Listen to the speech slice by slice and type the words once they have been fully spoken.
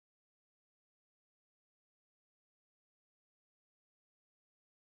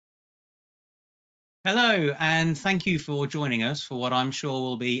Hello, and thank you for joining us for what I'm sure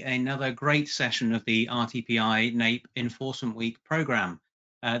will be another great session of the RTPI NAPE Enforcement Week programme.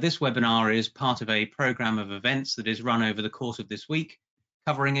 This webinar is part of a programme of events that is run over the course of this week,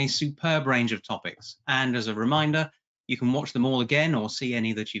 covering a superb range of topics. And as a reminder, you can watch them all again or see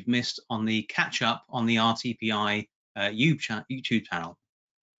any that you've missed on the catch up on the RTPI YouTube channel.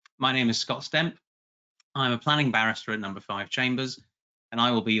 My name is Scott Stemp. I'm a planning barrister at No. 5 Chambers, and I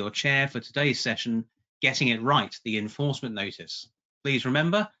will be your chair for today's session, Getting It Right, the Enforcement Notice. Please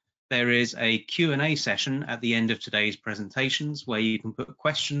remember, there is a Q&A session at the end of today's presentations where you can put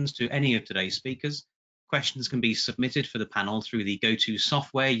questions to any of today's speakers. Questions can be submitted for the panel through the GoTo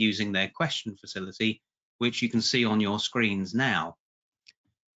software using their question facility, which you can see on your screens now.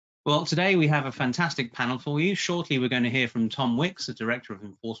 Well, today we have a fantastic panel for you. Shortly, we're going to hear from Tom Wicks, the Director of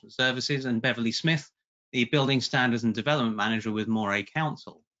Enforcement Services, and Beverly Smith, the Building Standards and Development Manager with Moray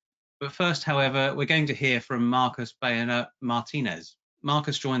Council. But first, however, we're going to hear from Marcus Bayona-Martinez.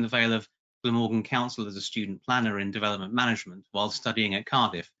 Marcus joined the Vale of Glamorgan Council as a student planner in development management while studying at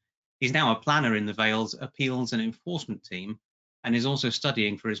Cardiff. He's now a planner in the Vale's appeals and enforcement team and is also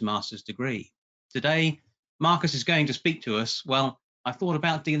studying for his master's degree. Today, Marcus is going to speak to us. Well, I thought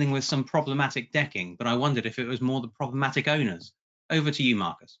about dealing with some problematic decking, but I wondered if it was more the problematic owners. Over to you,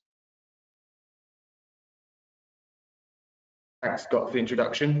 Marcus. Thanks, Scott, for the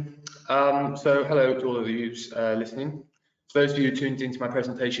introduction. So hello to all of you listening. For those of you who tuned into my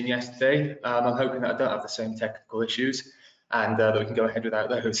presentation yesterday, I'm hoping that I don't have the same technical issues and that we can go ahead without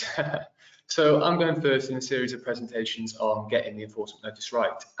those. So I'm going first in a series of presentations on getting the enforcement notice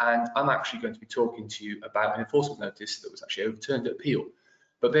right. And I'm actually going to be talking to you about an enforcement notice that was actually overturned at appeal.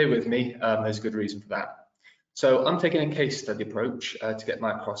 But bear with me, there's a good reason for that. So I'm taking a case study approach to get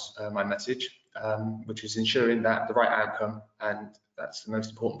across my message, which is ensuring that the right outcome, and that's the most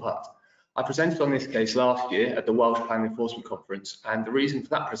important part. I presented on this case last year at the Welsh Planning Enforcement Conference, and the reason for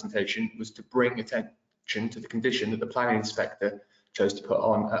that presentation was to bring attention to the condition that the planning inspector chose to put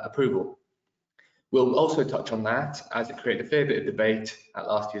on approval. We'll also touch on that as it created a fair bit of debate at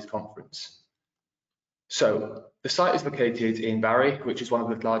last year's conference. So the site is located in Barry, which is one of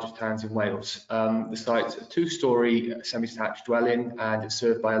the largest towns in Wales. The site's a two-storey semi-detached dwelling and it's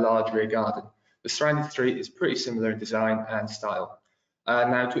served by a large rear garden. The surrounding street is pretty similar in design and style.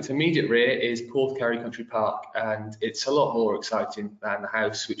 Now to its immediate rear is Porthcurry Country Park, and it's a lot more exciting than the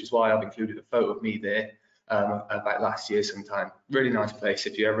house, which is why I've included a photo of me there about last year sometime. Really nice place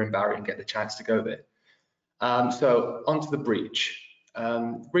if you're ever in Barry and get the chance to go there. So onto the breach.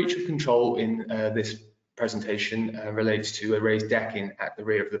 Breach of control in this presentation relates to a raised decking at the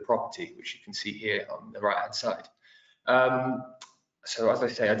rear of the property, which you can see here on the right hand side. So as I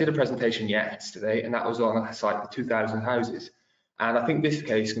say, I did a presentation yesterday and that was on a site with 2,000 houses. And I think this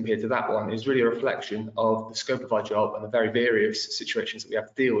case compared to that one is really a reflection of the scope of our job and the very various situations that we have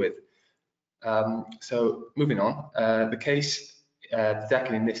to deal with. So moving on, the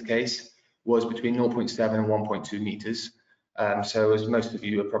decking in this case was between 0.7 and 1.2 meters. So as most of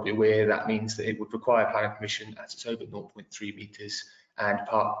you are probably aware, that means that it would require planning permission as it's over 0.3 meters, and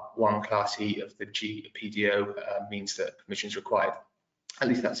Part 1 Class E of the PDO means that permission is required. At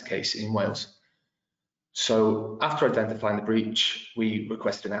least that's the case in Wales. So after identifying the breach, we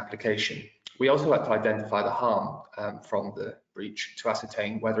requested an application. We also had to identify the harm from the breach to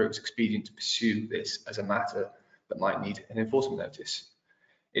ascertain whether it was expedient to pursue this as a matter that might need an enforcement notice.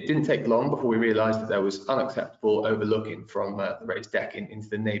 It didn't take long before we realised that there was unacceptable overlooking from the raised decking into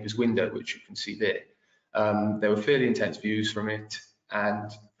the neighbour's window, which you can see there. There were fairly intense views from it,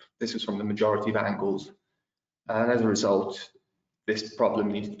 and this was from the majority of angles. And as a result, this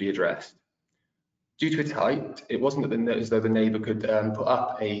problem needed to be addressed. Due to its height, it wasn't as though the neighbour could put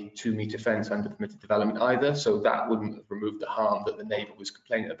up a 2-metre fence under permitted development either, so that wouldn't have removed the harm that the neighbour was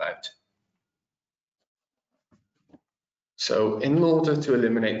complaining about. So in order to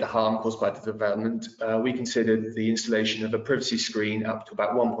eliminate the harm caused by the development, we considered the installation of a privacy screen up to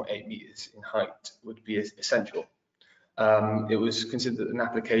about 1.8 metres in height would be essential. It was considered that an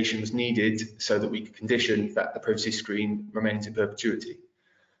application was needed so that we could condition that the privacy screen remains in perpetuity.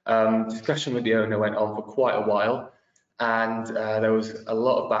 Discussion with the owner went on for quite a while, and there was a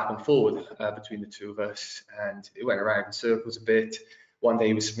lot of back and forward between the two of us, and it went around in circles a bit. One day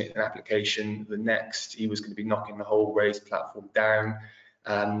he was submitting an application, the next he was going to be knocking the whole raised platform down.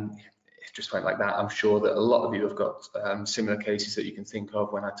 It just went like that. I'm sure that a lot of you have got similar cases that you can think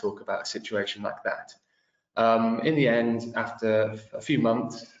of when I talk about a situation like that. In the end, after a few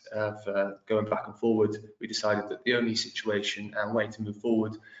months of going back and forward, we decided that the only situation and way to move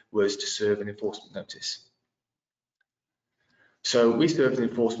forward was to serve an enforcement notice. So we served an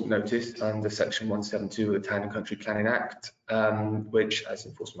enforcement notice under Section 172 of the Town and Country Planning Act, which as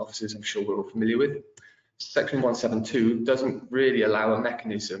enforcement officers I'm sure we're all familiar with. Section 172 doesn't really allow a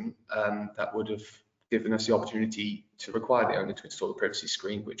mechanism that would have given us the opportunity to require the owner to install a privacy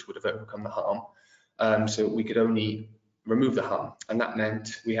screen, which would have overcome the harm. So we could only remove the harm, and that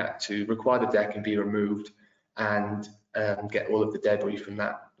meant we had to require the decking be removed and get all of the debris from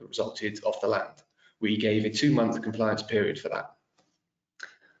that resulted off the land. We gave a 2-month compliance period for that.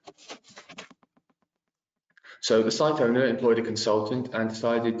 So the site owner employed a consultant and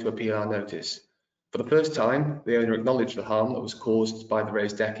decided to appeal our notice. For the first time, the owner acknowledged the harm that was caused by the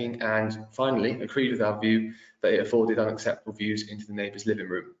raised decking and finally agreed with our view that it afforded unacceptable views into the neighbour's living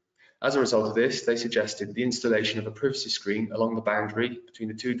room. As a result of this, they suggested the installation of a privacy screen along the boundary between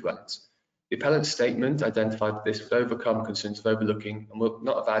the two dwellings. The appellant's statement identified that this would overcome concerns of overlooking and would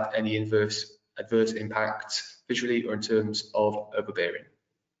not have had any adverse impacts visually or in terms of overbearing.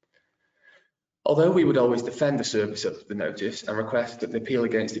 Although we would always defend the service of the notice and request that the appeal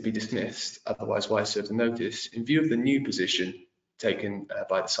against it be dismissed, otherwise why serve the notice, in view of the new position taken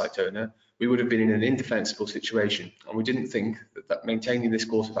by the site owner, we would have been in an indefensible situation, and we didn't think that maintaining this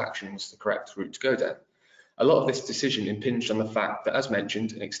course of action was the correct route to go down. A lot of this decision impinged on the fact that, as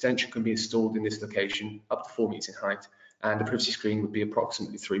mentioned, an extension can be installed in this location up to 4 meters in height, and the privacy screen would be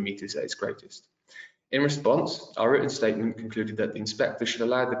approximately 3 meters at its greatest. In response, our written statement concluded that the inspector should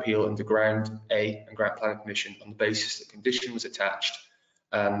allow the appeal under ground A and grant planning permission on the basis that condition was attached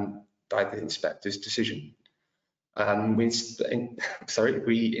by the inspector's decision. We suggested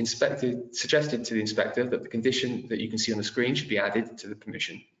to the inspector that the condition that you can see on the screen should be added to the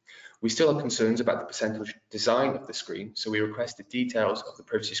permission. We still have concerns about the percentage design of the screen, so we requested details of the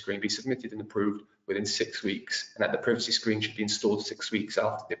privacy screen be submitted and approved within 6 weeks, and that the privacy screen should be installed 6 weeks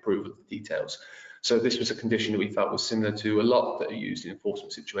after the approval of the details. So this was a condition that we felt was similar to a lot that are used in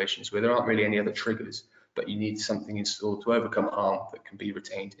enforcement situations where there aren't really any other triggers, but you need something installed to overcome harm that can be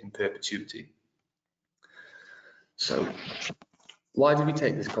retained in perpetuity. So why did we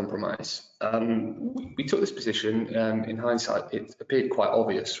take this compromise? We took this position, in hindsight, it appeared quite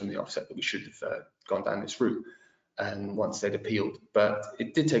obvious from the offset that we should have gone down this route once they'd appealed, but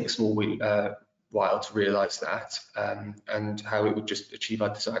it did take a small while to realise that and how it would just achieve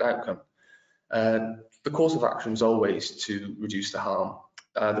our desired outcome. The course of action is always to reduce the harm.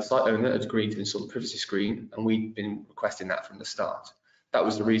 The site owner had agreed to install the privacy screen, and we'd been requesting that from the start. That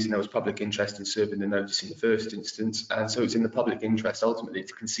was the reason there was public interest in serving the notice in the first instance, and so it's in the public interest ultimately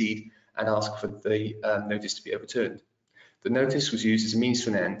to concede and ask for the notice to be overturned. The notice was used as a means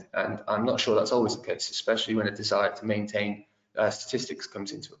to an end, and I'm not sure that's always the case, especially when a desire to maintain statistics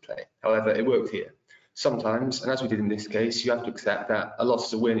comes into play. However, it worked here. Sometimes, and as we did in this case, you have to accept that a loss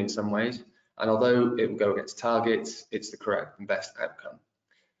is a win in some ways, and although it will go against targets, it's the correct and best outcome.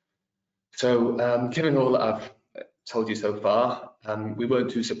 So given all that I've told you so far, we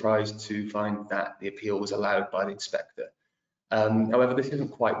weren't too surprised to find that the appeal was allowed by the inspector. However, this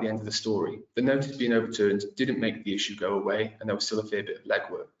isn't quite the end of the story. The notice being overturned didn't make the issue go away, and there was still a fair bit of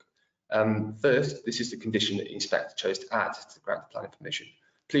legwork. First, this is the condition that the inspector chose to add to the grant of planning permission.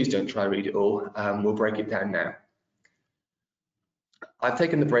 Please don't try and read it all. We'll break it down now. I've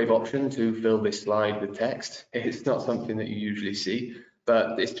taken the brave option to fill this slide with text. It's not something that you usually see,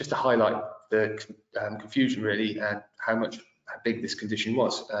 but it's just to highlight the confusion really and how big this condition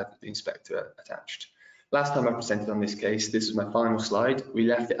was that the inspector attached. Last time I presented on this case, this was my final slide. We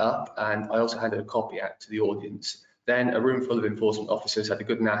left it up and I also handed a copy out to the audience. Then a room full of enforcement officers had a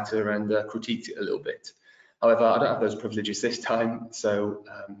good natter and critiqued it a little bit. However, I don't have those privileges this time, so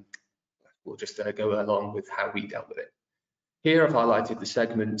we'll just go along with how we dealt with it. Here I've highlighted the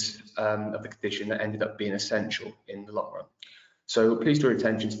segments of the condition that ended up being essential in the long run. So please draw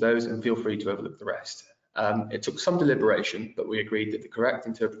attention to those and feel free to overlook the rest. It took some deliberation, but we agreed that the correct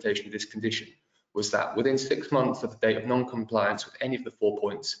interpretation of this condition was that within 6 months of the date of non-compliance with any of the 4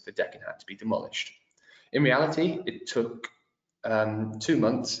 points, the decking had to be demolished. In reality, it took 2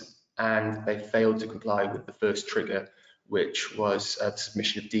 months and they failed to comply with the first trigger, which was the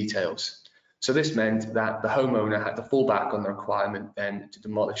submission of details. So this meant that the homeowner had to fall back on the requirement then to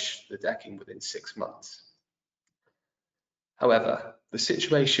demolish the decking within 6 months. However, the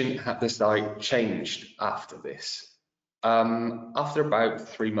situation at the site changed after this. After about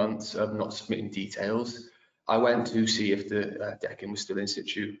 3 months of not submitting details, I went to see if the decking was still in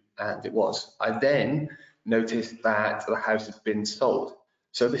situ, and it was. I then noticed that the house had been sold.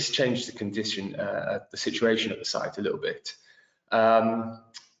 So this changed the condition, the situation at the site a little bit.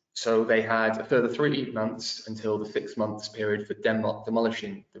 So they had a further 3 months until the 6 months period for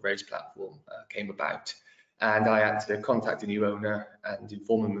demolishing the raised platform came about. and I had to contact the new owner and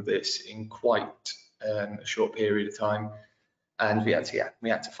inform them of this in quite a short period of time, and we had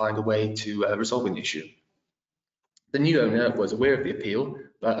to find a way to resolve an issue. The new owner was aware of the appeal,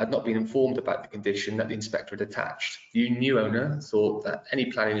 but had not been informed about the condition that the inspector had attached. The new owner thought that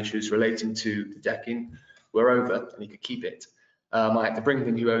any planning issues relating to the decking were over and he could keep it. I had to bring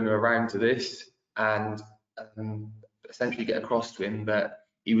the new owner around to this and essentially get across to him that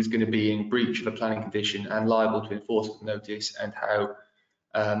he was going to be in breach of a planning condition and liable to enforcement notice, and how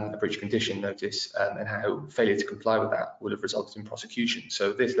a breach of condition notice and how failure to comply with that would have resulted in prosecution.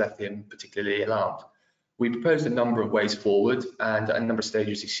 So this left him particularly alarmed. We proposed a number of ways forward, and at a number of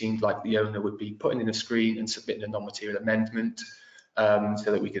stages it seemed like the owner would be putting in a screen and submitting a non-material amendment so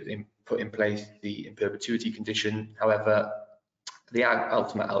that we could put in place the in perpetuity condition. However, the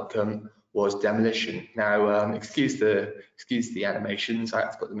ultimate outcome was demolition. Now, excuse the animations, I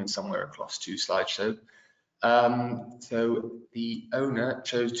have to put them in somewhere across to slideshow. So the owner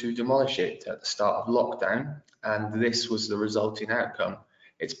chose to demolish it at the start of lockdown, and this was the resulting outcome.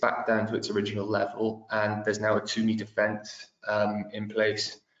 It's back down to its original level, and there's now a 2-meter fence in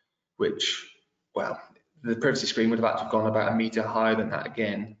place, which, well, the privacy screen would have had to have gone about a meter higher than that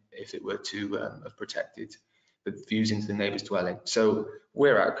again if it were to have protected the views into the neighbour's dwelling. So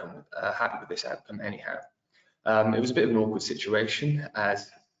we're happy with this outcome anyhow. It was a bit of an awkward situation,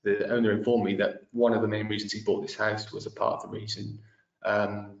 as the owner informed me that one of the main reasons he bought this house was a part of the reason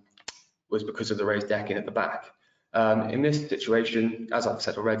was because of the raised decking at the back. In this situation, as I've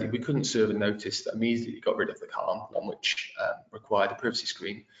said already, we couldn't serve a notice that immediately got rid of the harm, one which required a privacy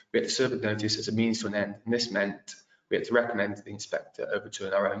screen. We had to serve a notice as a means to an end, and this meant we had to recommend to the inspector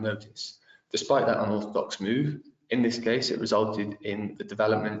overturn our own notice. Despite that unorthodox move, in this case, it resulted in the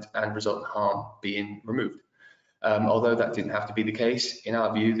development and resultant harm being removed. Although that didn't have to be the case, in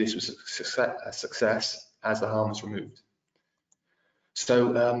our view, this was a success as the harm was removed.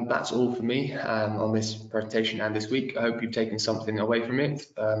 So that's all for me on this presentation and this week. I hope you've taken something away from it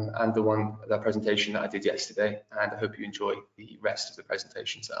and the presentation that I did yesterday, and I hope you enjoy the rest of the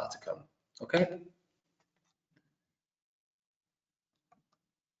presentations that are to come. Okay.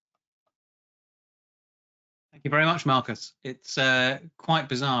 Thank you very much, Marcus. It's quite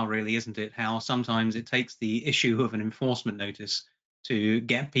bizarre, really, isn't it, how sometimes it takes the issue of an enforcement notice to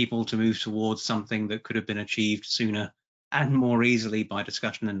get people to move towards something that could have been achieved sooner and more easily by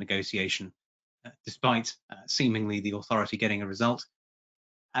discussion and negotiation, despite seemingly the authority getting a result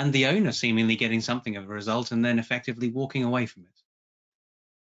and the owner seemingly getting something of a result and then effectively walking away from it.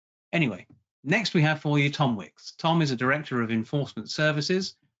 Anyway, next we have for you Tom Wicks. Tom is a Director of Enforcement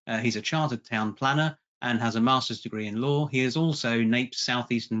Services. He's a Chartered Town Planner and has a master's degree in law. He is also NAPE's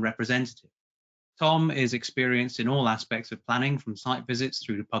Southeastern representative. Tom is experienced in all aspects of planning, from site visits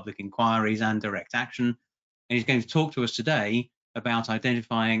through to public inquiries and direct action, and he's going to talk to us today about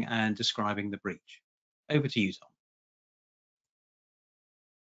identifying and describing the breach. Over to you, Tom.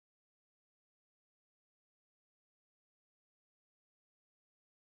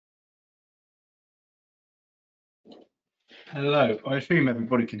 Hello, I assume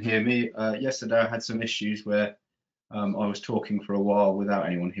everybody can hear me. Yesterday I had some issues where I was talking for a while without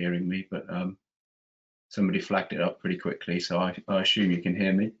anyone hearing me, but somebody flagged it up pretty quickly, so I assume you can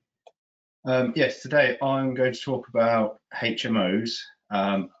hear me. Yes, today I'm going to talk about HMOs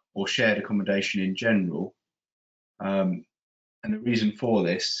or shared accommodation in general. And the reason for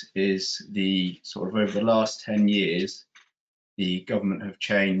this is the sort of over the last 10 years, the government have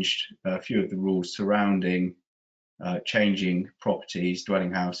changed a few of the rules surrounding changing properties,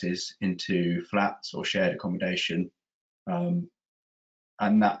 dwelling houses, into flats or shared accommodation, and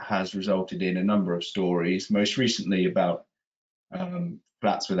that has resulted in a number of stories, most recently about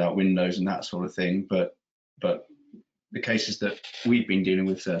flats without windows and that sort of thing, but the cases that we've been dealing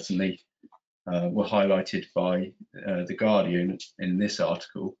with certainly were highlighted by The Guardian in this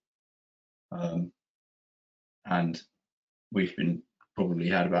article, and we've probably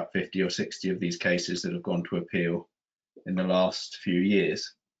had about 50 or 60 of these cases that have gone to appeal in the last few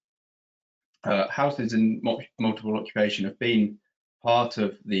years. Houses in multiple occupation have been part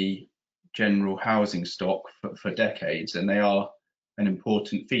of the general housing stock for decades, and they are an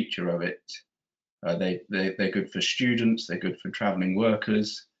important feature of it. They're good for students, they're good for travelling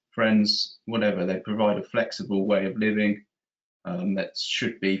workers, friends, whatever. They provide a flexible way of living that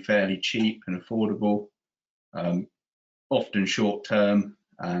should be fairly cheap and affordable, often short term,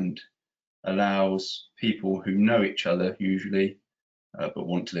 and allows people who know each other usually but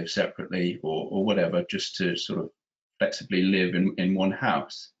want to live separately or whatever, just to sort of flexibly live in one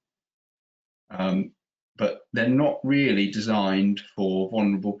house. But they're not really designed for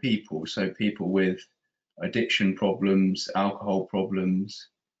vulnerable people, so people with addiction problems, alcohol problems,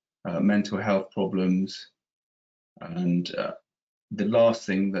 mental health problems, and the last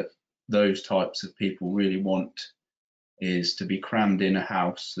thing that those types of people really want is to be crammed in a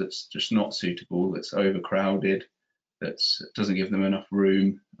house that's just not suitable, that's overcrowded, that doesn't give them enough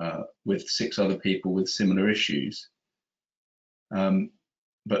room, with 6 other people with similar issues.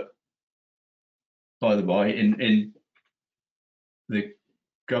 But by the by, in the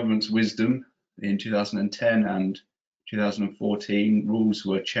government's wisdom, in 2010 and 2014, rules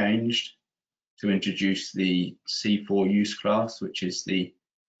were changed to introduce the C4 use class, which is the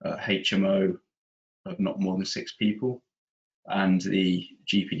HMO of not more than 6 people, and the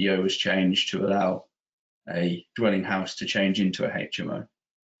GPDO was changed to allow a dwelling house to change into a HMO.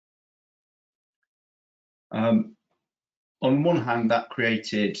 On one hand, that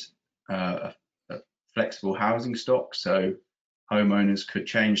created a flexible housing stock, so homeowners could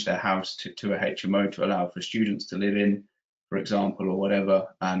change their house to a HMO to allow for students to live in, for example, or whatever,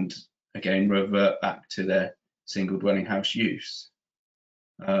 and again revert back to their single dwelling house use.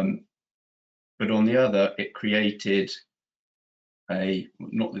 But on the other, it created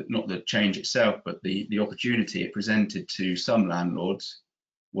not the change itself, but the opportunity it presented to some landlords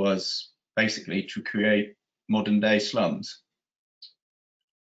was basically to create modern day slums.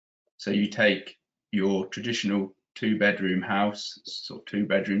 So you take your traditional 2-bedroom house, sort of 2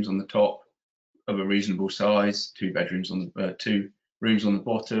 bedrooms on the top of a reasonable size, 2 bedrooms on the 2 rooms on the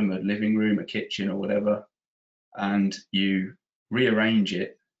bottom, a living room, a kitchen or whatever, and you rearrange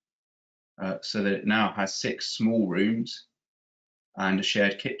it so that it now has 6 small rooms and a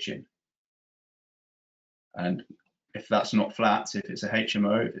shared kitchen. And if that's not flats, if it's a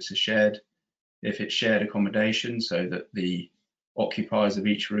HMO, if it's shared accommodation, so that the occupiers of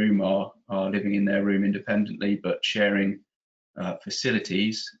each room are living in their room independently but sharing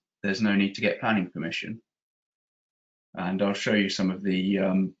facilities, there's no need to get planning permission. And I'll show you some of the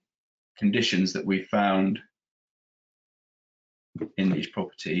conditions that we found in these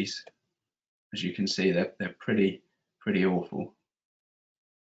properties. As you can see, they're pretty awful.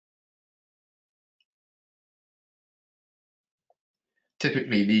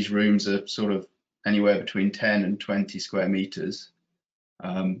 Typically, these rooms are sort of anywhere between 10 and 20 square meters,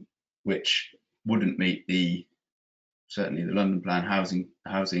 which wouldn't meet certainly the London Plan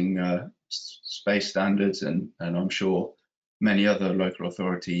housing space standards, and I'm sure many other local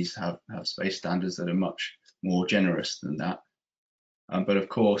authorities have space standards that are much more generous than that. But of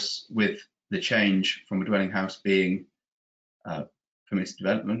course, with the change from a dwelling house being permitted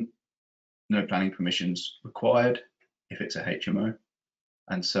development, no planning permissions required if it's a HMO,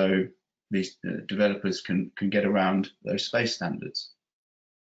 and so these developers can get around those space standards.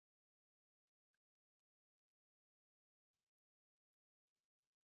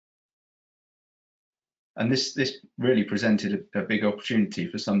 And this really presented a big opportunity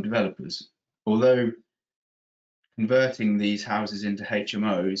for some developers. Although converting these houses into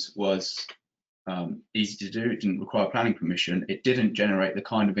HMOs was easy to do, it didn't require planning permission, it didn't generate the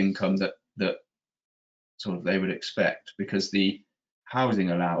kind of income that sort of they would expect, because the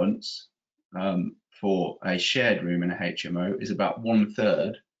housing allowance for a shared room in a HMO is about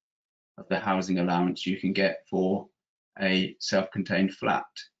 1/3 of the housing allowance you can get for a self-contained flat.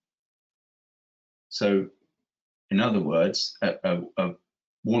 So in other words, a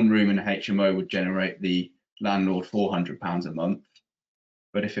 1 room in a HMO would generate the landlord £400 a month,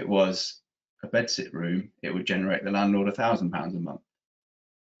 but if it was a bedsit room, it would generate the landlord £1,000 a month.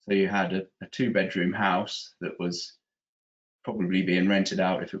 So you had a 2-bedroom house that was probably being rented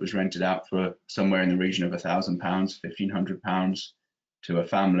out, if it was rented out, for somewhere in the region of £1,000, £1,500 to a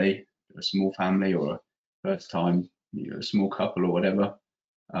family, a small family, or a first time, a small couple or whatever.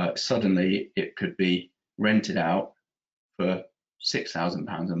 Suddenly it could be rented out for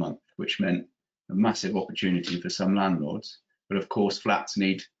 £6,000 a month, which meant a massive opportunity for some landlords. But of course, flats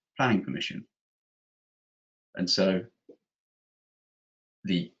need planning permission. And so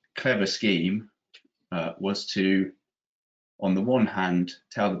the clever scheme was to, on the one hand,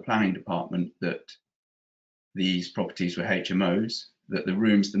 tell the planning department that these properties were HMOs, that the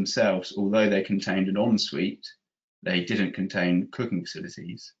rooms themselves, although they contained an ensuite, they didn't contain cooking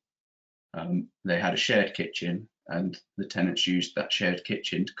facilities. They had a shared kitchen, and the tenants used that shared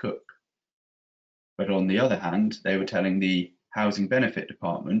kitchen to cook. But on the other hand, they were telling the housing benefit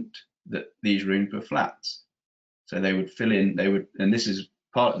department that these rooms were flats. So they would fill in, and this is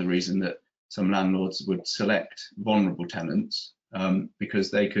part of the reason that some landlords would select vulnerable tenants,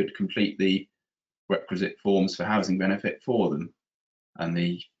 because they could complete the requisite forms for housing benefit for them, and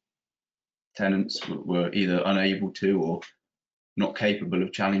the tenants were either unable to, or not capable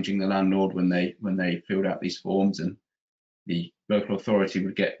of challenging the landlord when they filled out these forms, and the local authority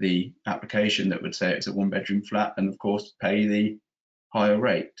would get the application that would say it's a 1-bedroom flat, and of course pay the higher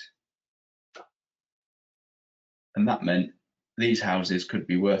rate. And that meant these houses could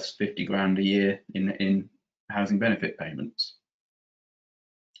be worth 50 grand a year in housing benefit payments,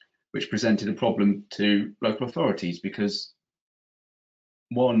 which presented a problem to local authorities because,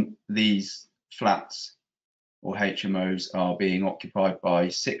 one, these flats or HMOs are being occupied by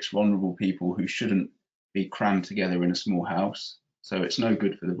 6 vulnerable people who shouldn't be crammed together in a small house, so it's no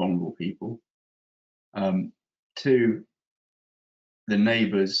good for the vulnerable people. 2, the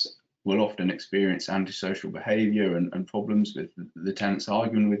neighbours will often experience antisocial behaviour and problems with the tenants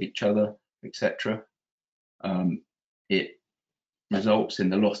arguing with each other, etc. It results in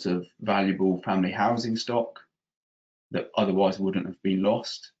the loss of valuable family housing stock that otherwise wouldn't have been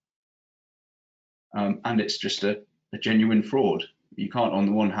lost. And it's just a genuine fraud. You can't, on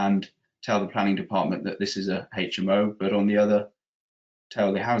the one hand, tell the planning department that this is a HMO, but on the other,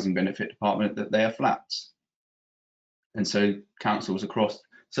 tell the housing benefit department that they are flats. And so councils across,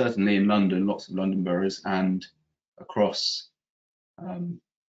 certainly in London, lots of London boroughs, and across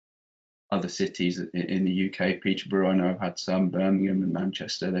other cities in the UK, Peterborough, I know I've had some, Birmingham and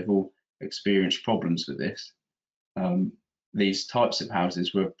Manchester, they've all experienced problems with this. These types of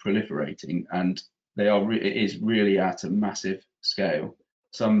houses were proliferating, and it is really at a massive scale.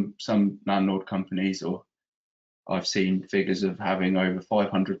 Some landlord companies, or I've seen figures of having over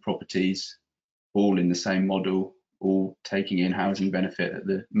 500 properties, all in the same model, all taking in housing benefit at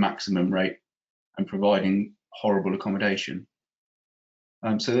the maximum rate and providing horrible accommodation.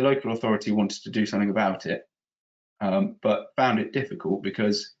 So the local authority wanted to do something about it, but found it difficult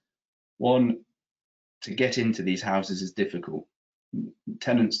because, one, to get into these houses is difficult.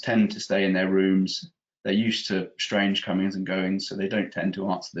 Tenants tend to stay in their rooms. They're used to strange comings and goings, so they don't tend to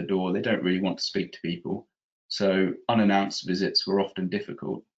answer the door. They don't really want to speak to people. So unannounced visits were often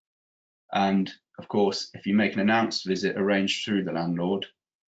difficult. And of course, if you make an announced visit arranged through the landlord,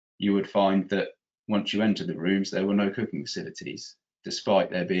 you would find that once you enter the rooms, there were no cooking facilities,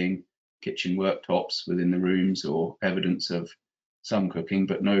 despite there being kitchen worktops within the rooms or evidence of some cooking,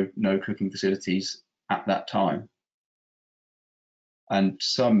 but no cooking facilities at that time. And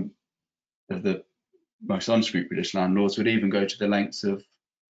some of the most unscrupulous landlords would even go to the lengths of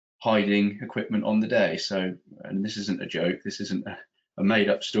hiding equipment on the day. So, and this isn't a joke, this isn't a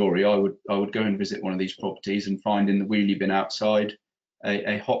made-up story. I would go and visit one of these properties and find in the wheelie bin outside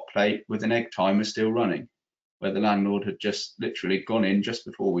a hot plate with an egg timer still running, where the landlord had just literally gone in just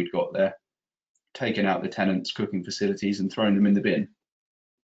before we'd got there, taken out the tenants' cooking facilities and thrown them in the bin.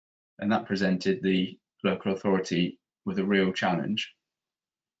 And that presented the local authority with a real challenge.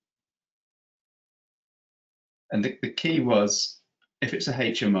 And the key was, if it's a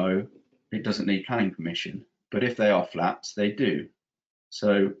HMO, it doesn't need planning permission, but if they are flats, they do.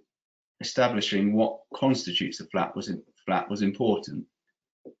 So establishing what constitutes a flat was important.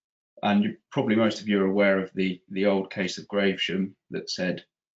 And probably most of you are aware of the old case of Gravesham that said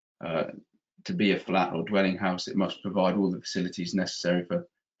to be a flat or dwelling house, it must provide all the facilities necessary for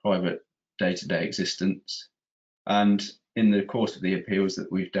private day-to-day existence. And in the course of the appeals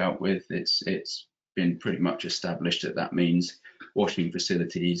that we've dealt with, it's been pretty much established that that means washing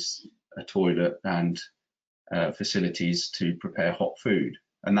facilities, a toilet, and facilities to prepare hot food.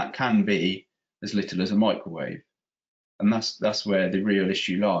 And that can be as little as a microwave. And that's where the real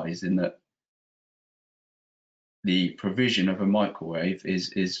issue lies, in that the provision of a microwave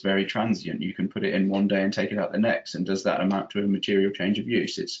is very transient. You can put it in one day and take it out the next. And does that amount to a material change of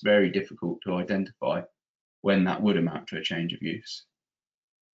use? It's very difficult to identify when that would amount to a change of use.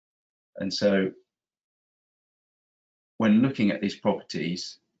 And so when looking at these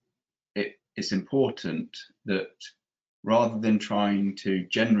properties, it's important that rather than trying to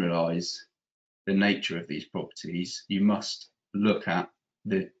generalize the nature of these properties, you must look at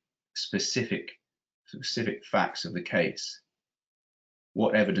the specific facts of the case.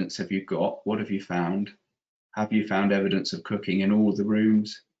 What evidence have you got? What have you found? Have you found evidence of cooking in all the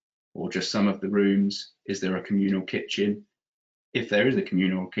rooms or just some of the rooms? Is there a communal kitchen? If there is a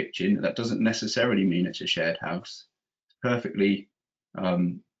communal kitchen, that doesn't necessarily mean it's a shared house. It's perfectly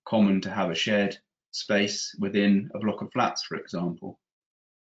common to have a shared space within a block of flats, for example.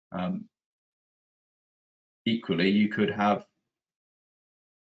 Equally, you could have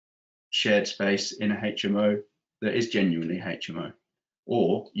shared space in a HMO that is genuinely HMO,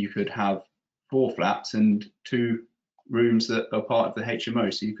 or you could have 4 flats and 2 rooms that are part of the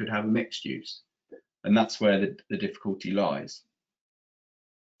HMO, so you could have a mixed use, and that's where the difficulty lies.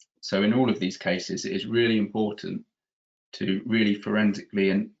 So in all of these cases, it is really important to really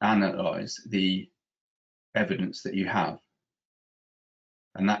forensically analyse the evidence that you have.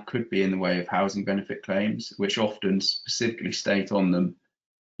 And that could be in the way of housing benefit claims, which often specifically state on them,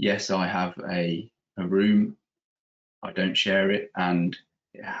 yes, I have a room, I don't share it, and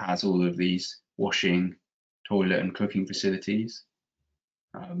it has all of these washing, toilet and cooking facilities.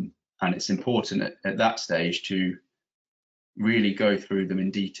 And it's important at that stage to really go through them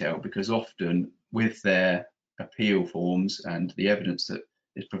in detail, because often with their appeal forms and the evidence that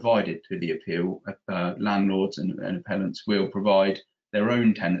is provided to the appeal, landlords and appellants will provide their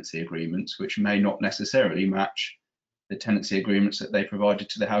own tenancy agreements, which may not necessarily match the tenancy agreements that they provided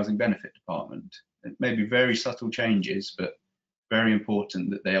to the Housing Benefit Department. It may be very subtle changes, but very important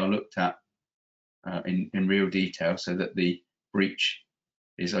that they are looked at in real detail so that the breach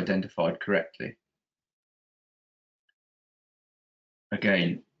is identified correctly.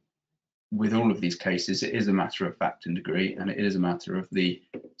 Again, with all of these cases, it is a matter of fact and degree, and it is a matter of the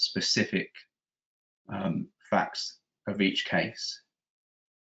specific facts of each case.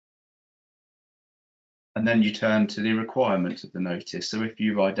 And then you turn to the requirements of the notice. So if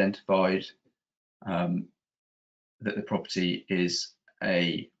you've identified that the property is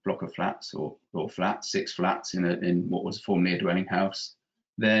a block of flats or flats, 6 flats in what was formerly a dwelling house,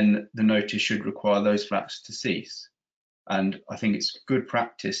 then the notice should require those flats to cease. And I think it's good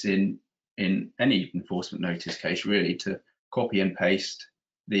practice in any enforcement notice case really to copy and paste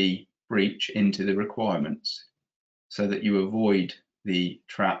the breach into the requirements so that you avoid the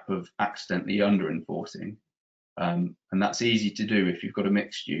trap of accidentally under enforcing. And that's easy to do if you've got a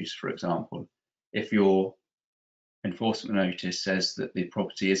mixed use, for example. If your enforcement notice says that the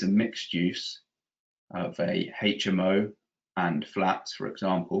property is a mixed use of a HMO and flats, for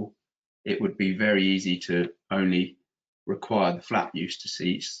example, it would be very easy to only require the flat use to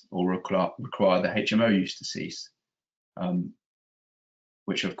cease or require the HMO use to cease,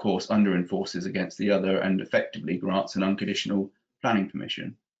 which of course under enforces against the other and effectively grants an unconditional planning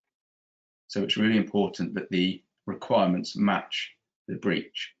permission. So it's really important that the requirements match the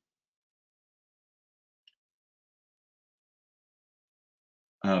breach.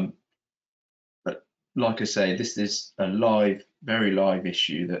 But like I say, this is a very live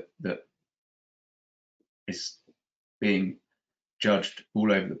issue that is being judged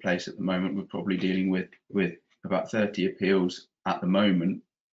all over the place at the moment. We're probably dealing with about 30 appeals at the moment,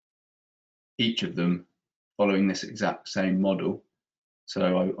 each of them following this exact same model.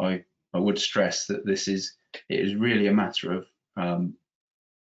 So I would stress that it is really a matter of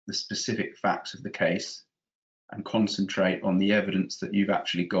the specific facts of the case and concentrate on the evidence that you've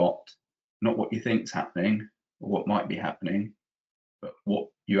actually got, not what you think's happening or what might be happening, but what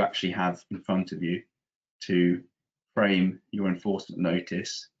you actually have in front of you to frame your enforcement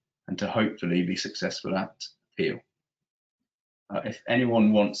notice and to hopefully be successful at appeal. If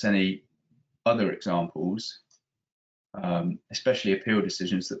anyone wants any other examples, especially appeal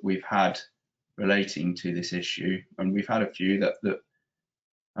decisions that we've had relating to this issue, and we've had a few that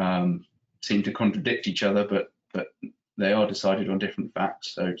seem to contradict each other, but they are decided on different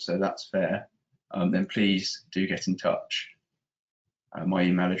facts, so that's fair, then please do get in touch. My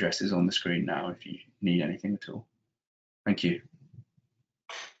email address is on the screen now if you need anything at all. Thank you.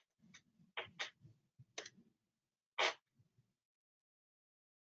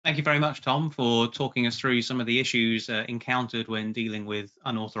 Thank you very much, Tom, for talking us through some of the issues encountered when dealing with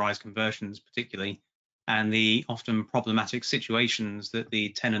unauthorised conversions, particularly, and the often problematic situations that the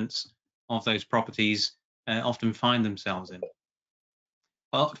tenants of those properties often find themselves in.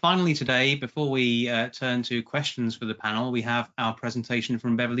 Well, finally today, before we turn to questions for the panel, we have our presentation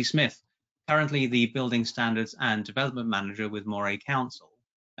from Beverly Smith, currently the Building Standards and Development Manager with Moray Council.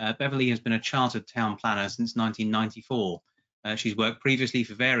 Beverly has been a chartered town planner since 1994. She's worked previously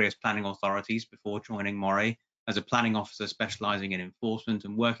for various planning authorities before joining Moray as a planning officer specialising in enforcement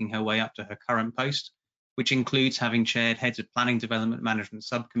and working her way up to her current post, which includes having chaired Heads of Planning Development Management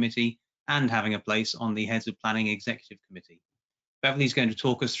Subcommittee and having a place on the Heads of Planning Executive Committee. Beverly's going to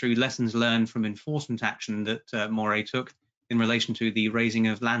talk us through lessons learned from enforcement action that Moray took in relation to the raising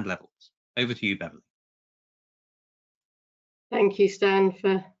of land levels. Over to you, Beverly. Thank you, Stan,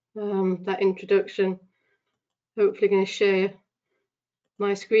 for that introduction. Hopefully going to share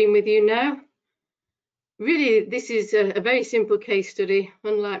my screen with you now. Really, this is a very simple case study,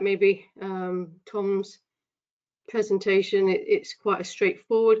 unlike maybe Tom's presentation. It's quite a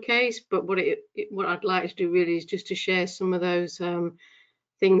straightforward case, but what I'd like to do really is just to share some of those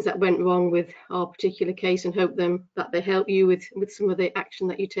things that went wrong with our particular case and hope that they help you with some of the action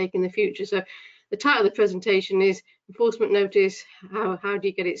that you take in the future. So the title of the presentation is Enforcement Notice, how do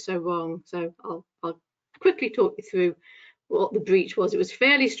you get it so wrong? So I'll quickly talk you through what the breach was. It was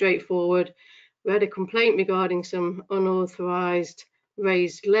fairly straightforward. We had a complaint regarding some unauthorised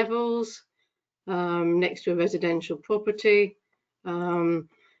raised levels next to a residential property, and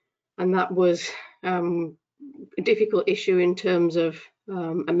that was a difficult issue in terms of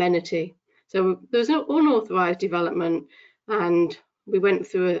amenity. So there was no unauthorised development, and we went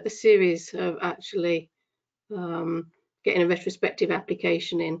through a series of actually getting a retrospective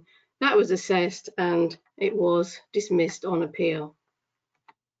application in. That was assessed and it was dismissed on appeal.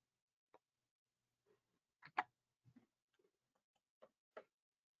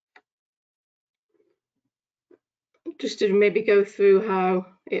 Just to maybe go through how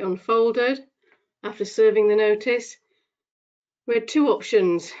it unfolded after serving the notice, we had two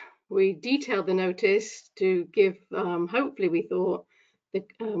options. We detailed the notice to give, hopefully we thought, the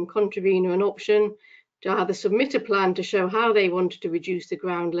contravener an option to either submit a plan to show how they wanted to reduce the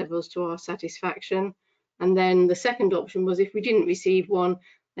ground levels to our satisfaction. And then the second option was, if we didn't receive one,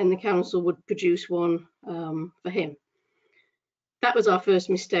 then the council would produce one for him. That was our first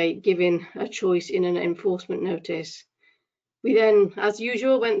mistake, giving a choice in an enforcement notice. We then, as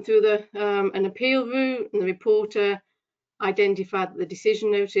usual, went through an appeal route, and the reporter identified that the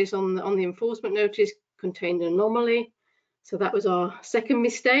decision notice on the enforcement notice contained an anomaly. So that was our second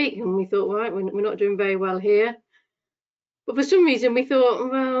mistake, and we thought, right, we're not doing very well here. But for some reason we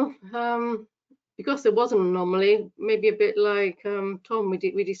thought, well, because there was an anomaly, maybe a bit like Tom,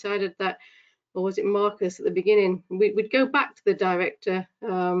 we decided that, or was it Marcus at the beginning, we'd go back to the director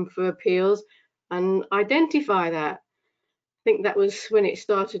for appeals and identify that. I think that was when it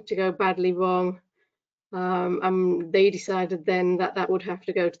started to go badly wrong, and they decided then that that would have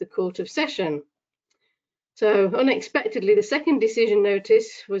to go to the Court of Session. So unexpectedly, the second decision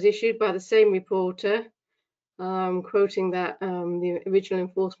notice was issued by the same reporter, quoting that the original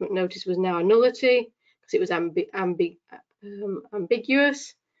enforcement notice was now a nullity because it was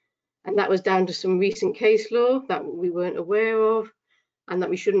ambiguous, and that was down to some recent case law that we weren't aware of, and that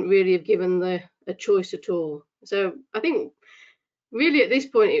we shouldn't really have given a choice at all. So I think really at this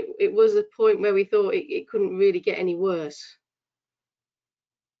point it was a point where we thought it couldn't really get any worse.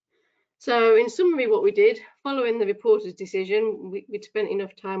 So in summary, what we did, following the reporter's decision, we'd spent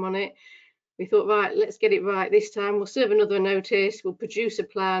enough time on it. We thought, right, let's get it right this time. We'll serve another notice, we'll produce a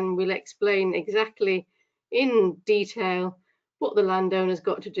plan, we'll explain exactly in detail what the landowner's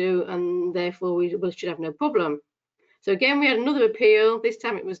got to do, and therefore we should have no problem. So again, we had another appeal. This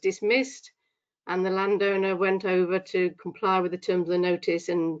time it was dismissed, and the landowner went over to comply with the terms of the notice,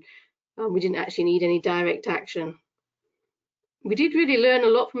 and we didn't actually need any direct action. We did really learn a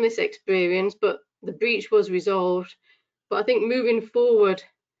lot from this experience, but the breach was resolved. But I think moving forward,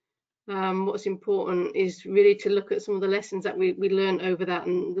 what's important is really to look at some of the lessons that we learned over that,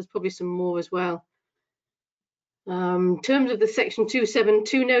 and there's probably some more as well. In terms of the Section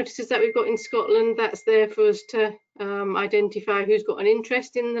 272 notices that we've got in Scotland, that's there for us to identify who's got an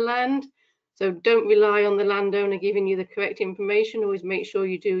interest in the land. So don't rely on the landowner giving you the correct information. Always make sure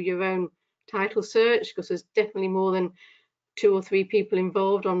you do your own title search, because there's definitely more than 2 or 3 people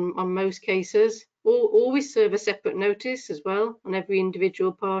involved on most cases. Always serve a separate notice as well on every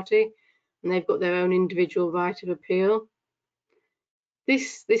individual party, and they've got their own individual right of appeal.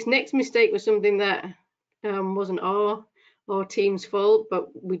 This next mistake was something that wasn't our team's fault, but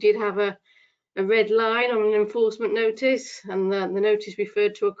we did have a red line on an enforcement notice, and the notice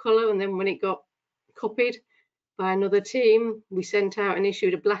referred to a colour, and then when it got copied by another team, we sent out and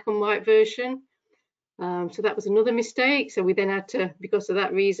issued a black and white version. So that was another mistake. So we then had to, because of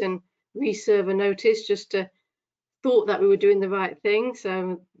that reason, reserve a notice just to thought that we were doing the right thing.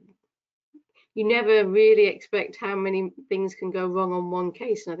 So you never really expect how many things can go wrong on one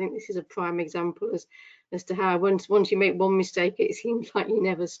case, and I think this is a prime example as to how once you make one mistake, it seems like you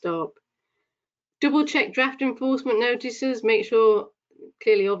never stop. Double check draft enforcement notices. Make sure,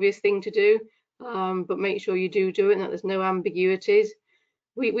 clearly obvious thing to do, but make sure you do it and that there's no ambiguities.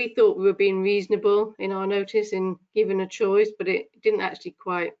 We thought we were being reasonable in our notice in giving a choice, but it didn't actually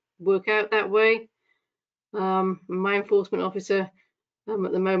quite work out that way. My enforcement officer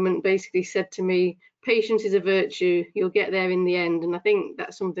at the moment basically said to me, patience is a virtue, you'll get there in the end. And I think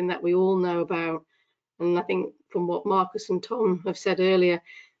that's something that we all know about. And I think from what Marcus and Tom have said earlier,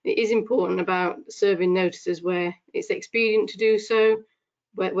 it is important about serving notices where it's expedient to do so,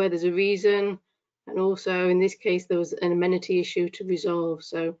 where there's a reason. And also in this case, there was an amenity issue to resolve.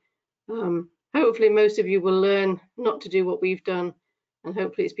 So hopefully most of you will learn not to do what we've done, and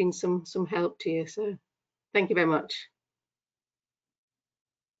hopefully it's been some help to you. So thank you very much.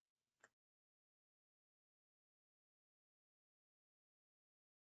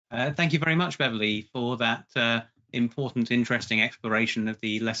 Thank you very much, Beverly, for that important, interesting exploration of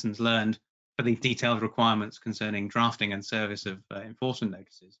the lessons learned for the detailed requirements concerning drafting and service of enforcement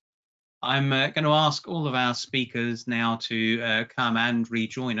notices. I'm going to ask all of our speakers now to come and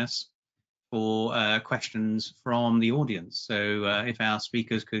rejoin us for questions from the audience. So if our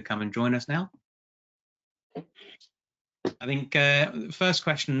speakers could come and join us now. I think first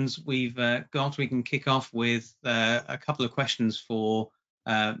questions we've got, we can kick off with a couple of questions for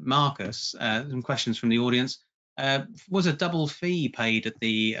Marcus, some questions from the audience. Was a double fee paid at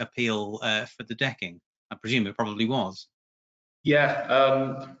the appeal for the decking? I presume it probably was.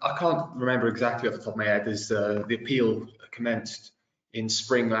 Yeah, I can't remember exactly off the top of my head, as the appeal commenced in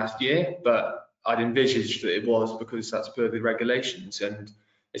spring last year, but I'd envisaged that it was, because that's per the regulations, and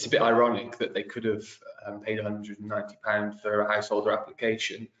it's a bit ironic that they could have paid £190 for a householder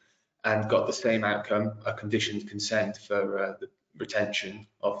application and got the same outcome, a conditioned consent for the retention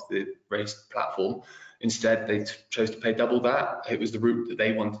of the raised platform. Instead, they chose to pay double that. It was the route that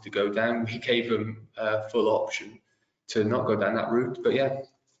they wanted to go down. We gave them a full option to not go down that route. But yeah,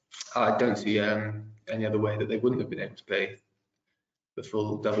 I don't see any other way that they wouldn't have been able to pay the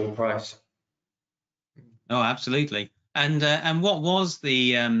full double price. Oh, absolutely. And what was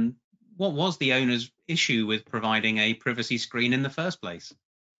the owner's issue with providing a privacy screen in the first place?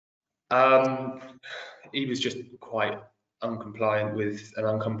 He was just quite uncompliant with and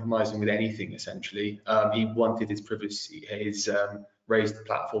uncompromising with anything, essentially. He wanted his privacy, his raised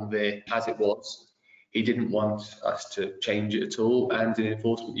platform there as it was. He didn't want us to change it at all. And in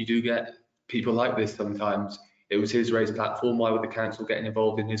enforcement, you do get people like this sometimes. It was his raised platform. Why would the council get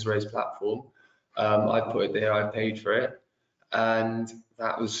involved in his raised platform? I put it there, I paid for it. And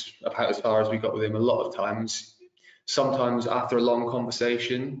that was about as far as we got with him a lot of times. Sometimes after a long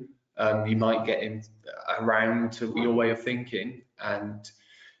conversation, you might get him around to your way of thinking and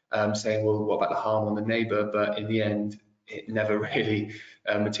saying, well, what about the harm on the neighbour? But in the end, it never really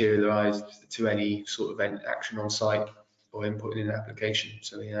materialised to any sort of action on site or input in an application.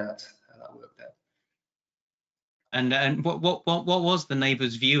 So yeah, that's how that worked out. And what was the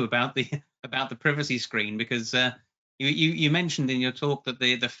neighbour's view about the privacy screen? Because you mentioned in your talk that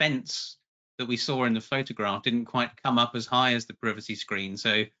the fence that we saw in the photograph didn't quite come up as high as the privacy screen.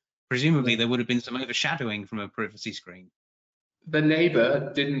 So presumably there would have been some overshadowing from a privacy screen. The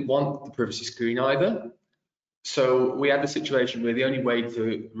neighbour didn't want the privacy screen either. So we had the situation where the only way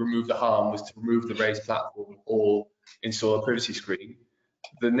to remove the harm was to remove the raised platform or install a privacy screen.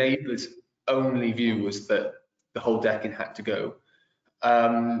 The neighbour's only view was that the whole decking had to go.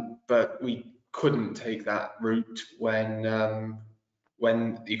 But we couldn't take that route when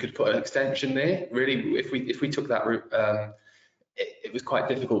you could put an extension there. Really, if we took that route, it was quite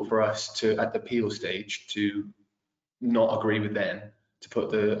difficult for us to, at the appeal stage, to not agree with them to put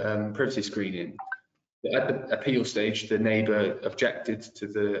the privacy screen in. At the appeal stage, the neighbour objected to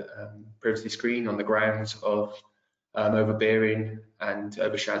the privacy screen on the grounds of overbearing and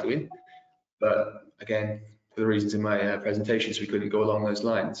overshadowing. But again, for the reasons in my presentations, we couldn't go along those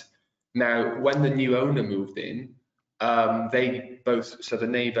lines. Now, when the new owner moved in, they both, so the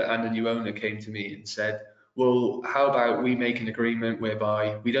neighbour and the new owner, came to me and said, well, how about we make an agreement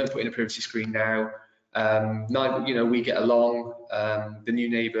whereby we don't put in a privacy screen now, neither, you know, we get along. The new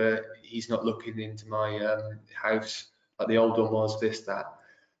neighbour, he's not looking into my house like the old one was, this, that.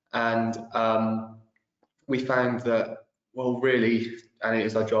 And we found that, well, really, and it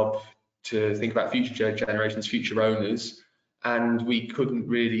is our job to think about future generations, future owners, and we couldn't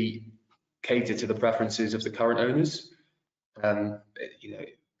really cater to the preferences of the current owners. You know,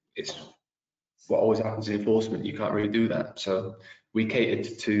 it's what always happens in enforcement, you can't really do that. So we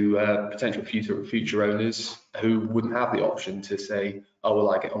catered to potential future owners who wouldn't have the option to say, oh,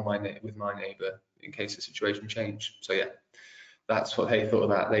 well, I get on with my neighbour in case the situation changed. So yeah, that's what they thought of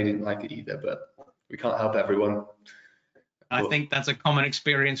that. They didn't like it either, but we can't help everyone. I think that's a common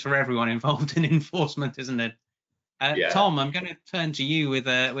experience for everyone involved in enforcement, isn't it? Yeah. Tom, I'm going to turn to you with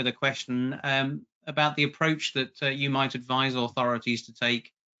a question about the approach that you might advise authorities to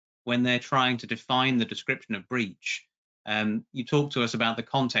take when they're trying to define the description of breach. You talked to us about the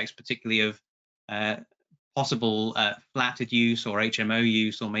context, particularly of possible flatted use or HMO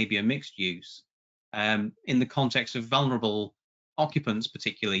use or maybe a mixed use. In the context of vulnerable occupants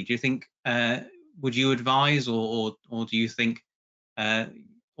particularly, do you think, would you advise or do you think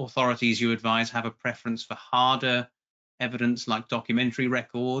authorities you advise have a preference for harder evidence like documentary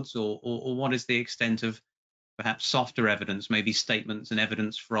records, or what is the extent of perhaps softer evidence, maybe statements and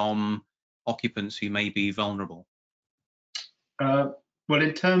evidence from occupants who may be vulnerable? Well,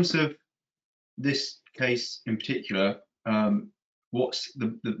 in terms of this case in particular, what's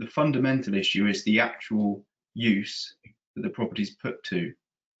the fundamental issue is the actual use that the property is put to.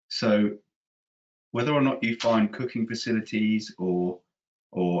 So whether or not you find cooking facilities or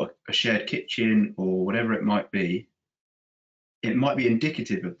a shared kitchen or whatever it might be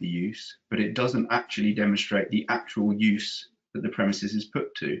indicative of the use, but it doesn't actually demonstrate the actual use that the premises is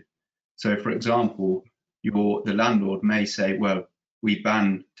put to. So for example, the landlord may say, well, we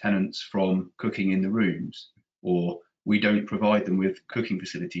ban tenants from cooking in the rooms, or we don't provide them with cooking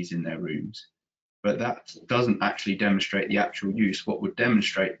facilities in their rooms. But that doesn't actually demonstrate the actual use. What would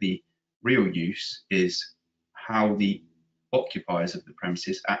demonstrate the real use is how the occupiers of the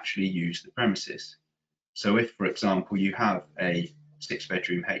premises actually use the premises. So if, for example, you have a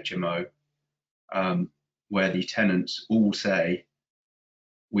 6-bedroom HMO where the tenants all say,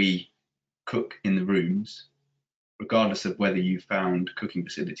 we cook in the rooms, regardless of whether you found cooking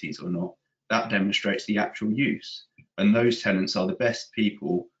facilities or not, that demonstrates the actual use. And those tenants are the best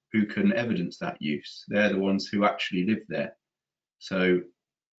people who can evidence that use. They're the ones who actually live there. So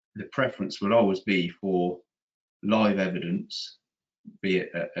the preference will always be for live evidence, be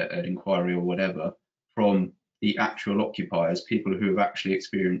it an inquiry or whatever, from the actual occupiers, people who have actually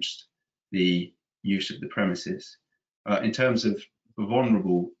experienced the use of the premises. In terms of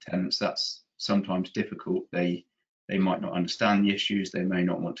vulnerable tenants, that's sometimes difficult. They might not understand the issues, they may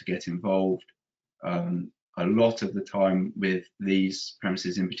not want to get involved. A lot of the time with these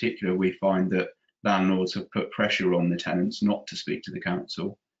premises in particular, we find that landlords have put pressure on the tenants not to speak to the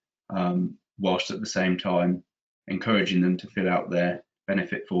council, whilst at the same time encouraging them to fill out their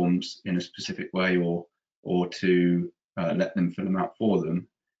benefit forms in a specific way, or to let them fill them out for them.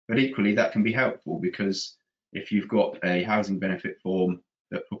 But equally, that can be helpful, because if you've got a housing benefit form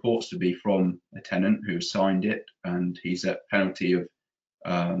that purports to be from a tenant who has signed it and he's at penalty of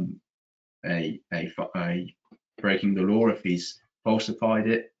breaking the law if he's falsified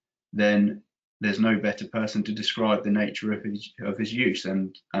it, then there's no better person to describe the nature of his use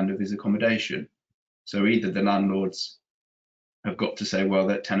and of his accommodation. So either the landlords have got to say, well,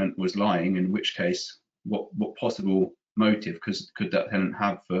 that tenant was lying, in which case what possible motive could that tenant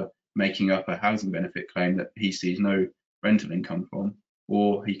have for making up a housing benefit claim that he sees no rental income from,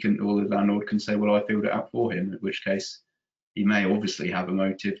 or the landlord can say, well, I filled it out for him, in which case he may obviously have a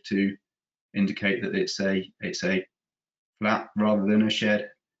motive to indicate that it's a flat rather than a shared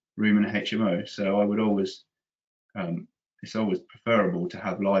room in a HMO. So I would always, it's always preferable to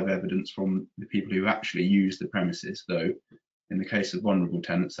have live evidence from the people who actually use the premises, though in the case of vulnerable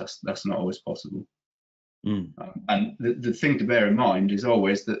tenants, that's not always possible. And the thing to bear in mind is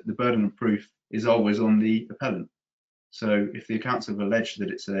always that the burden of proof is always on the appellant. So if the council have alleged that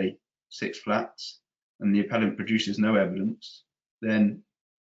it's 6 flats and the appellant produces no evidence, then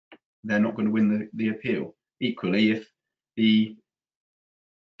they're not going to win the appeal. Equally, if the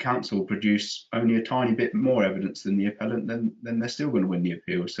council produce only a tiny bit more evidence than the appellant, then they're still going to win the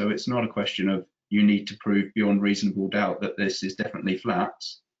appeal. So it's not a question of you need to prove beyond reasonable doubt that this is definitely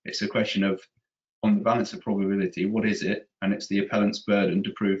flats. It's a question of, on the balance of probability, what is it? And it's the appellant's burden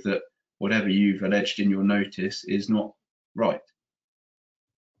to prove that whatever you've alleged in your notice is not right.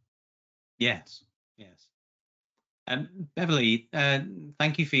 Yes. Beverly,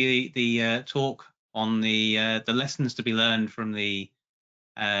 thank you for the talk on the lessons to be learned from the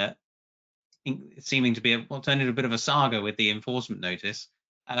seeming to be what turned into a bit of a saga with the enforcement notice.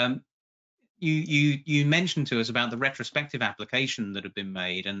 You mentioned to us about the retrospective application that had been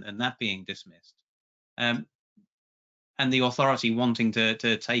made and that being dismissed, and the authority wanting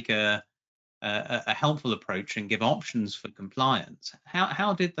to take a helpful approach and give options for compliance.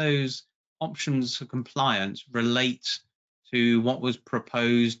 How did those options for compliance relate to what was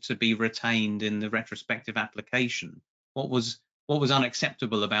proposed to be retained in the retrospective application? What was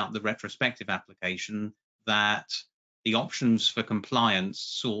unacceptable about the retrospective application that the options for compliance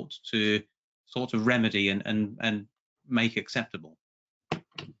sought to remedy and make acceptable? I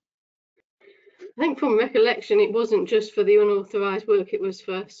think from recollection, it wasn't just for the unauthorised work, it was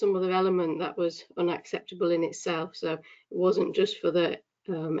for some other element that was unacceptable in itself. So it wasn't just for the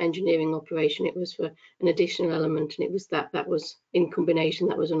engineering operation, it was for an additional element, and it was that was in combination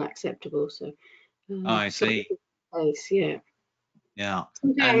that was unacceptable. So I see. Yeah.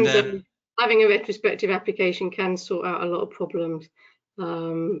 Sometimes having a retrospective application can sort out a lot of problems.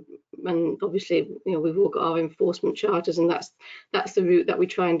 And obviously, we've all got our enforcement charters, and that's the route that we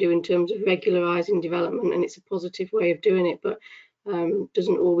try and do in terms of regularising development, and it's a positive way of doing it, but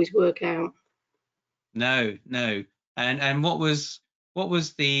doesn't always work out. No. And what was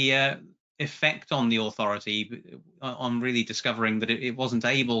the effect on the authority on really discovering that it wasn't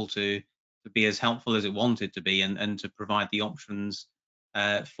able to be as helpful as it wanted to be and to provide the options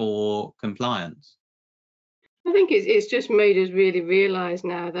for compliance? I think it's just made us really realise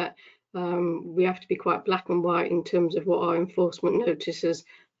now that we have to be quite black and white in terms of what our enforcement notices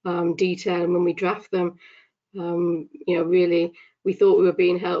detail when we draft them. You know, really, we thought we were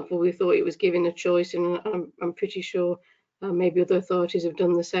being helpful. We thought it was giving a choice, and I'm pretty sure maybe other authorities have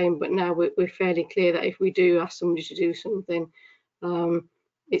done the same. But now we're fairly clear that if we do ask somebody to do something,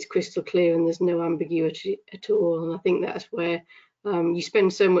 it's crystal clear and there's no ambiguity at all. And I think that's where you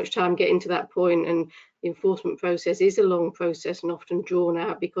spend so much time getting to that point, and the enforcement process is a long process and often drawn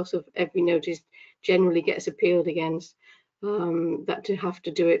out because of every notice generally gets appealed against. That to have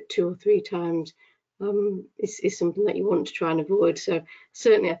to do it 2 or 3 times is something that you want to try and avoid. So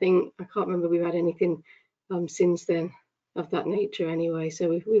certainly, I think I can't remember we've had anything since then of that nature anyway. So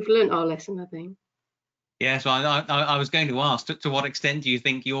we've learnt our lesson, I think. Yeah, so I was going to ask, to what extent do you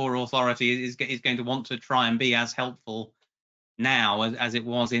think your authority is going to want to try and be as helpful now as it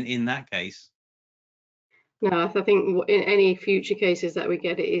was in that case? No, I think in any future cases that we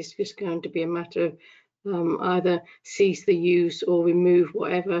get, it is just going to be a matter of either cease the use or remove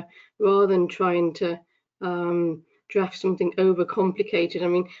whatever, rather than trying to draft something overcomplicated. I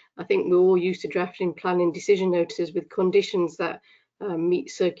mean, I think we're all used to drafting planning decision notices with conditions that meet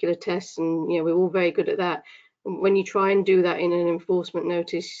circular tests, and you know, we're all very good at that. When you try and do that in an enforcement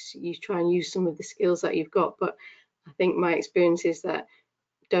notice, you try and use some of the skills that you've got. But I think my experience is that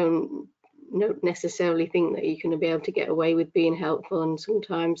don't necessarily think that you're going to be able to get away with being helpful, and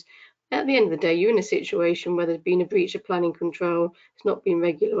sometimes at the end of the day you're in a situation where there's been a breach of planning control, it's not been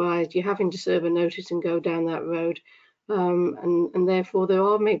regularised, you're having to serve a notice and go down that road, and therefore there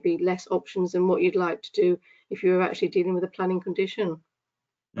are maybe less options than what you'd like to do if you were actually dealing with a planning condition.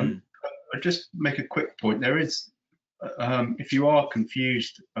 I'll just make a quick point. There is, if you are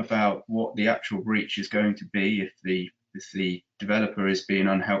confused about what the actual breach is going to be, if the developer is being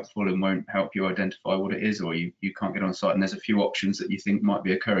unhelpful and won't help you identify what it is, or you can't get on site and there's a few options that you think might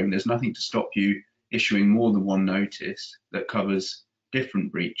be occurring, there's nothing to stop you issuing more than one notice that covers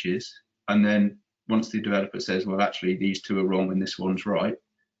different breaches. And then once the developer says, well, actually these 2 are wrong and this one's right,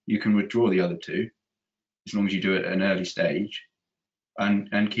 you can withdraw the other 2, as long as you do it at an early stage,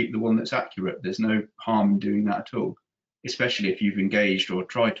 and keep the one that's accurate. There's no harm in doing that at all, especially if you've engaged or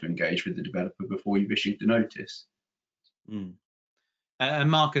tried to engage with the developer before you've issued the notice.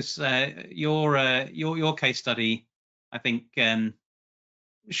 Marcus, your case study, I think,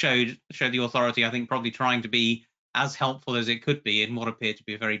 showed the authority, I think, probably trying to be as helpful as it could be in what appeared to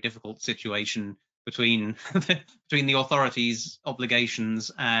be a very difficult situation between the authorities'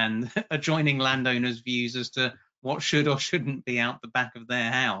 obligations and adjoining landowners' views as to what should or shouldn't be out the back of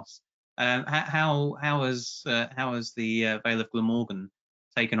their house. How has the Vale of Glamorgan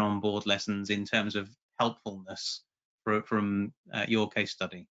taken on board lessons in terms of helpfulness from your case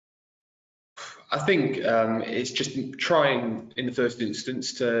study? I think it's just trying in the first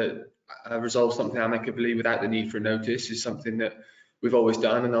instance to resolve something amicably without the need for a notice is something that we've always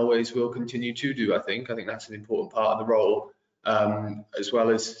done and always will continue to do. I think that's an important part of the role, as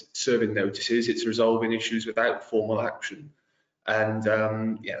well as serving notices. It's resolving issues without formal action, and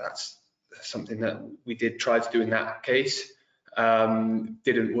yeah, that's something that we did try to do in that case.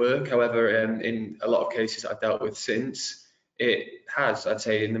 Didn't work. However, in a lot of cases I've dealt with since, it has, I'd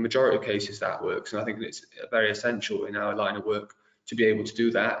say in the majority of cases that works, and I think it's very essential in our line of work to be able to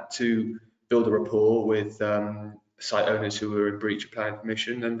do that, to build a rapport with site owners who are in breach of planning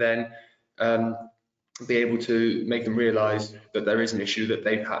permission, and then be able to make them realise that there is an issue that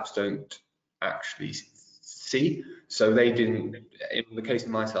they perhaps don't actually see. So they didn't, in the case of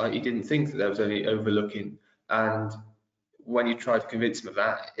my site, he didn't think that there was any overlooking, and when you tried to convince him of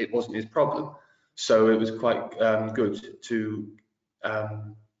that, it wasn't his problem. So it was quite good to,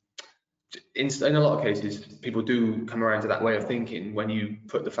 in a lot of cases, people do come around to that way of thinking when you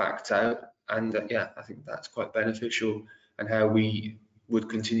put the facts out, and yeah, I think that's quite beneficial, and how we would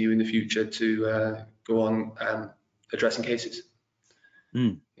continue in the future to go on addressing cases.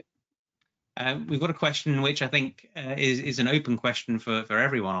 We've got a question which I think is an open question for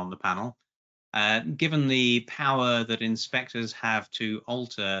everyone on the panel. Given the power that inspectors have to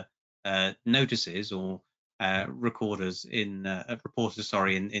alter notices or reporters in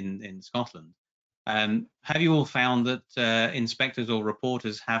Scotland, have you all found that inspectors or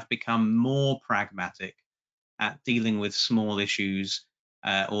reporters have become more pragmatic at dealing with small issues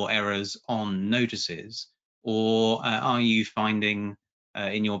or errors on notices, or are you finding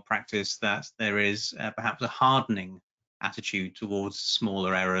in your practice that there is perhaps a hardening attitude towards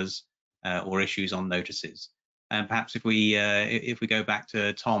smaller errors or issues on notices? And perhaps if we go back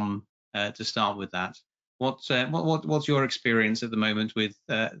to Tom to start with that, what's your experience at the moment with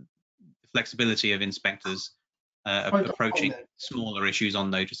the flexibility of inspectors approaching smaller issues on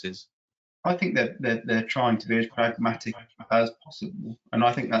notices? I think that they're trying to be as pragmatic as possible, and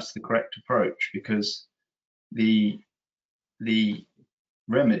I think that's the correct approach, because the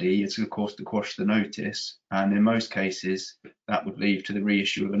remedy is, of course, to quash the notice, and in most cases that would lead to the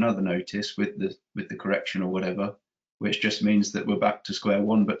reissue of another notice with the correction or whatever, which just means that we're back to square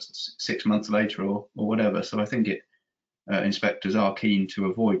one, but 6 months later or whatever. So I think inspectors are keen to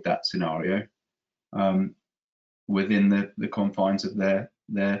avoid that scenario within the confines of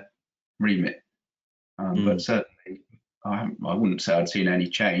their remit. But certainly, I wouldn't say I'd seen any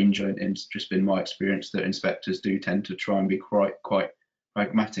change. It's just been my experience that inspectors do tend to try and be quite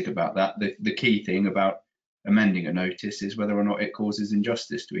pragmatic about that. The key thing about amending a notice is whether or not it causes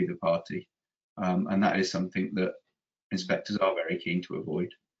injustice to either party, and that is something that inspectors are very keen to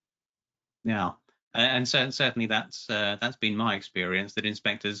avoid. Yeah, and certainly that's been my experience, that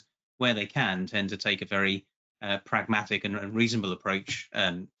inspectors, where they can, tend to take a very pragmatic and reasonable approach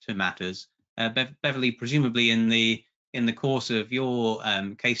to matters. Beverly, presumably in the course of your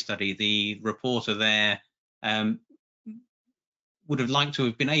case study, the reporter there would have liked to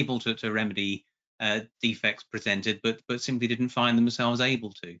have been able to remedy defects presented, but simply didn't find themselves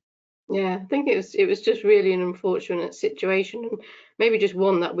able to. Yeah, I think it was just really an unfortunate situation, and maybe just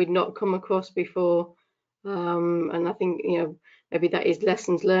one that we'd not come across before. And I think, maybe that is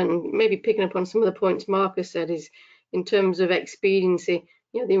lessons learned. And maybe picking up on some of the points Marcus said, is in terms of expediency,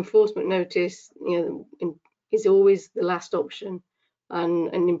 the enforcement notice, is always the last option,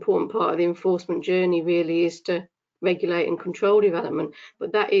 and an important part of the enforcement journey really is to regulate and control development.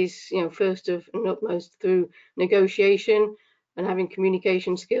 But that is, first and utmost through negotiation and having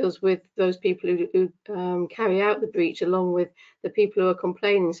communication skills with those people who carry out the breach, along with the people who are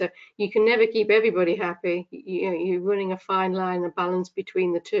complaining. So you can never keep everybody happy. You're running a fine line, a balance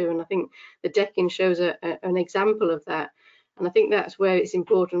between the two. And I think the decking shows an example of that. And I think that's where it's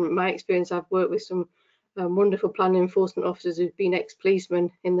important. In my experience, I've worked with some wonderful planning enforcement officers who've been ex-policemen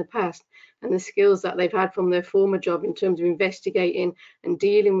in the past, and the skills that they've had from their former job in terms of investigating and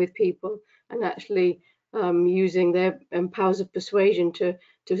dealing with people, and actually using their powers of persuasion to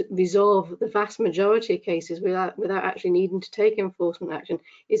resolve the vast majority of cases without actually needing to take enforcement action,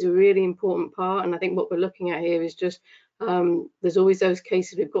 is a really important part. And I think what we're looking at here is just there's always those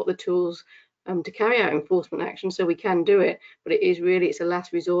cases we've got the tools to carry out enforcement action, so we can do it, but it's a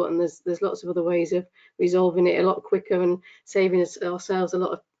last resort, and there's lots of other ways of resolving it a lot quicker and saving ourselves a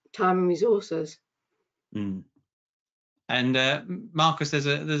lot of time and resources. And Marcus, there's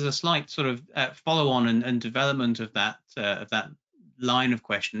a slight sort of follow-on and development of that line of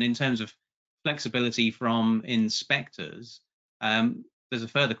question in terms of flexibility from inspectors. There's a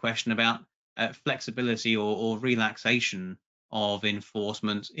further question about flexibility or relaxation of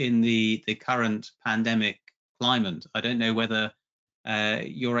enforcement in the current pandemic climate. I don't know whether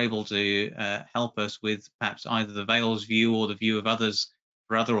you're able to help us with perhaps either the Vale's view or the view of others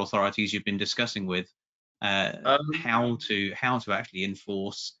for other authorities you've been discussing with, how to actually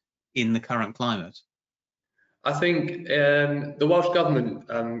enforce in the current climate. I think the Welsh Government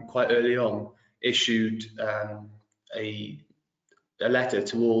quite early on issued a letter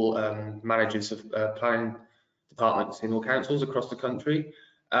to all managers of planning departments in all councils across the country,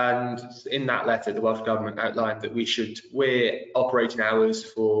 and in that letter the Welsh Government outlined that we're operating hours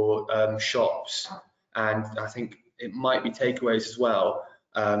for shops, and I think it might be takeaways as well,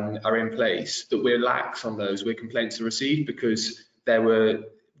 are in place, that we're lax on those where complaints are received, because there were,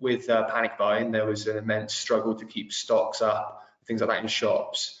 with panic buying, there was an immense struggle to keep stocks up, things like that in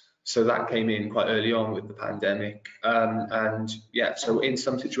shops. So that came in quite early on with the pandemic. And yeah, so in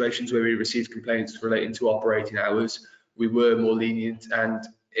some situations where we received complaints relating to operating hours, we were more lenient, and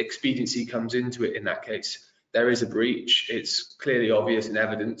expediency comes into it in that case. There is a breach. It's clearly obvious and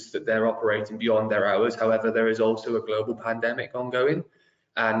evidence that they're operating beyond their hours. However, there is also a global pandemic ongoing,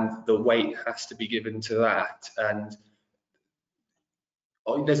 and the weight has to be given to that. And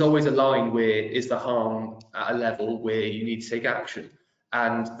there's always a line where is the harm at a level where you need to take action.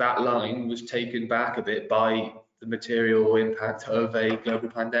 And that line was taken back a bit by the material impact of a global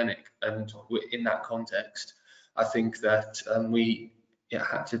pandemic. And in that context, I think that we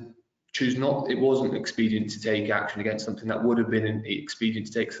had to choose not, it wasn't expedient to take action against something that would have been expedient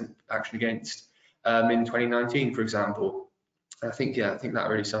to take some action against in 2019, for example. I think that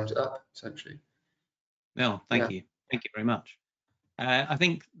really sums it up, essentially. Well, thank you. Thank you very much. I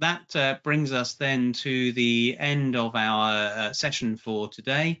think that brings us then to the end of our session for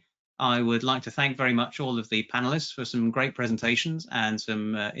today. I would like to thank very much all of the panelists for some great presentations and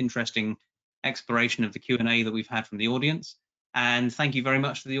some interesting exploration of the Q&A that we've had from the audience. And thank you very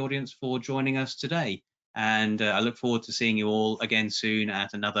much to the audience for joining us today. And I look forward to seeing you all again soon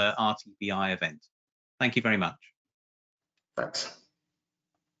at another RTPI event. Thank you very much. Thanks.